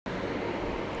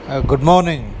Good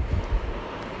morning.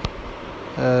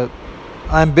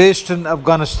 I'm based in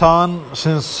Afghanistan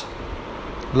since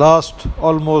last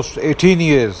almost 18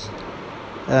 years,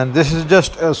 and this is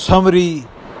just a summary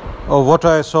of what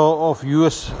I saw of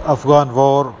US-Afghan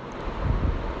war,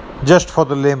 just for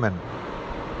the layman.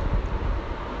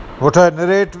 What I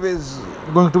narrate is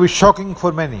going to be shocking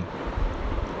for many.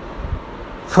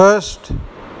 First,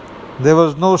 there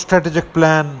was no strategic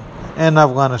plan in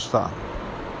Afghanistan.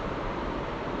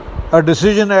 A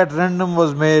decision at random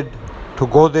was made to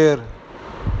go there,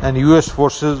 and US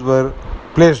forces were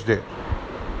placed there.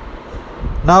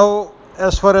 Now,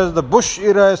 as far as the Bush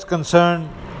era is concerned,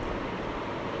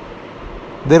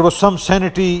 there was some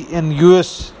sanity in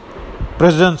US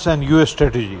presence and US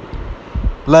strategy.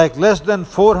 Like less than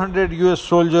 400 US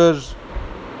soldiers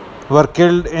were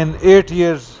killed in 8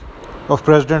 years of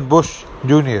President Bush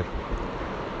Jr.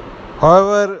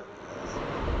 However,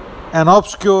 an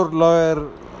obscure lawyer,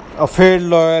 a failed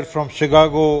lawyer from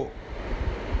Chicago,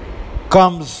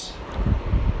 comes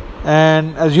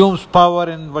and assumes power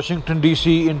in Washington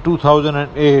DC in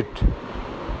 2008,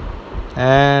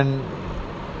 and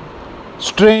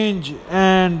strange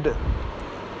and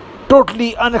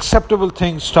totally unacceptable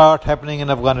things start happening in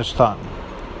Afghanistan.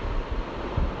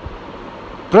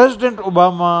 President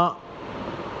Obama,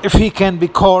 if he can be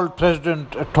called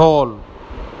president at all,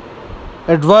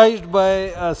 advised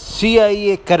by a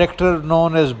CIA character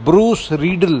known as Bruce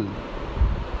Riedel,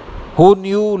 who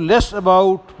knew less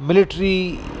about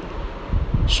military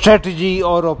strategy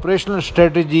or operational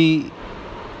strategy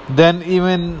than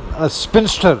even a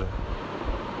spinster,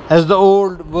 as the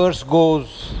old verse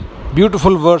goes,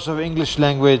 beautiful verse of English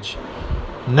language,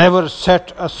 never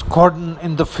set a squadron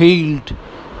in the field,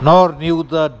 nor knew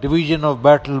the division of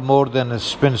battle more than a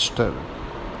spinster.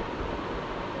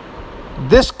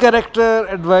 This character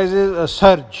advises a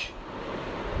surge,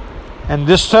 and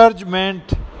this surge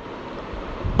meant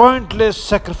pointless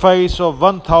sacrifice of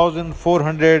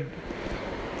 1,400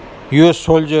 US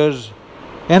soldiers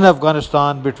in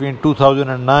Afghanistan between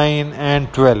 2009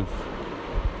 and 12.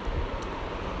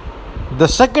 The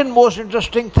second most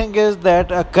interesting thing is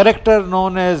that a character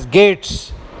known as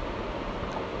Gates,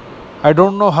 I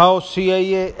don't know how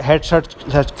CIA had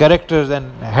such characters,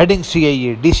 and heading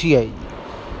CIA, DCI,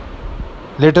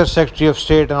 later Secretary of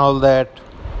State and all that,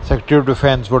 Secretary of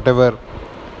Defense, whatever,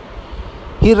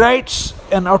 he writes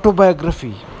an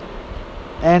autobiography,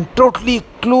 and totally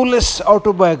clueless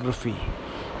autobiography.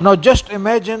 Now just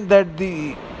imagine that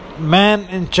the man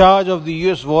in charge of the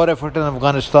US war effort in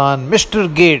Afghanistan, Mr.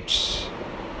 Gates,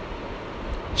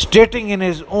 stating in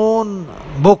his own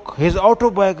book, his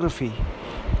autobiography,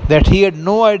 that he had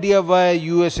no idea why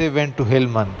USA went to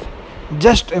Helmand.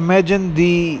 Just imagine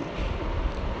the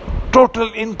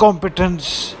total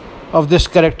incompetence of this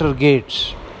character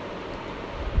Gates.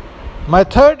 My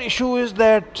third issue is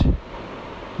that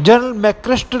General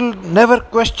McChrystal never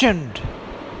questioned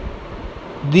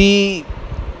the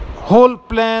whole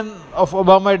plan of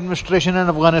Obama administration in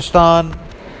Afghanistan,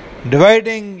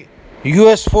 dividing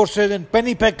US forces in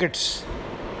penny packets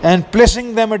and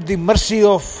placing them at the mercy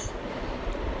of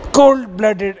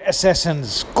cold-blooded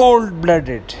assassins,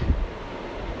 cold-blooded,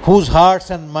 whose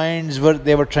hearts and minds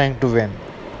they were trying to win.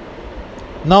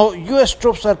 Now US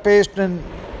troops are placed in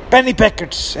penny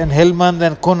packets in Helmand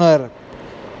and Kunar,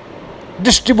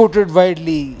 distributed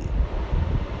widely,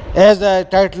 as I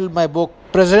titled my book,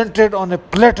 presented on a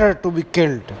platter to be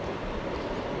killed.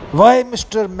 Why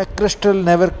Mr. McChrystal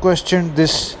never questioned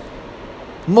this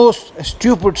most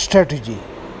stupid strategy?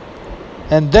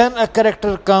 And then a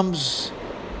character comes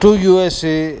to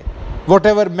USA.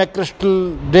 Whatever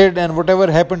McChrystal did and whatever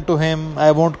happened to him,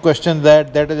 I won't question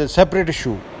that. That is a separate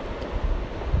issue.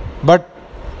 But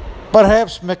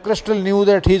perhaps McChrystal knew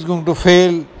that he is going to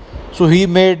fail, so he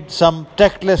made some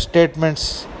tactless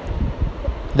statements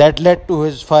that led to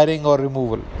his firing or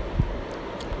removal.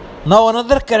 Now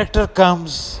another character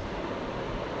comes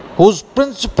whose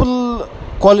principal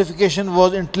qualification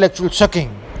was intellectual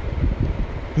sucking,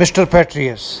 Mr.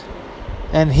 Petraeus,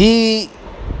 and he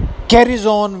carries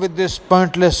on with this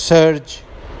pointless surge,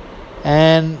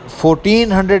 and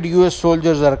 1,400 US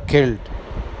soldiers are killed.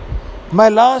 My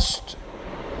last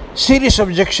serious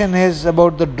objection is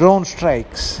about the drone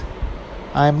strikes.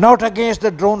 I am not against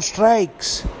the drone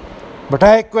strikes, but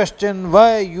I question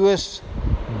why US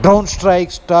drone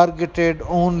strikes targeted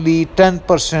only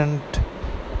 10%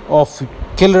 of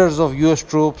killers of US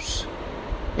troops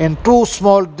in two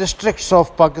small districts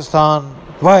of Pakistan.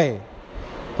 Why?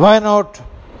 Why not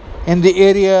in the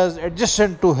areas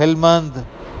adjacent to Helmand,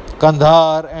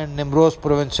 Kandahar and Nimroz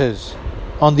provinces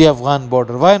on the Afghan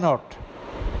border? Why not?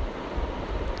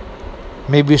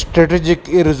 maybe strategic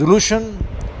irresolution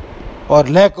or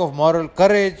lack of moral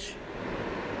courage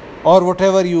or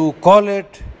whatever you call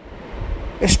it,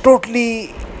 is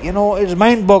totally, is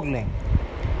mind boggling.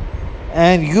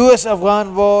 And US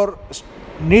Afghan war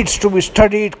needs to be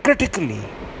studied critically.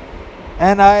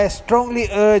 And I strongly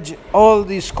urge all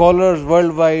the scholars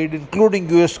worldwide, including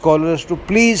US scholars, to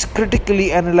please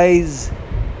critically analyze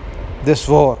this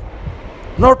war.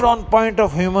 Not on point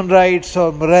of human rights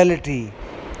or morality,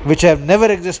 which have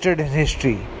never existed in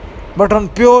history, but on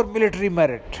pure military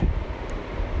merit.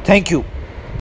 Thank you.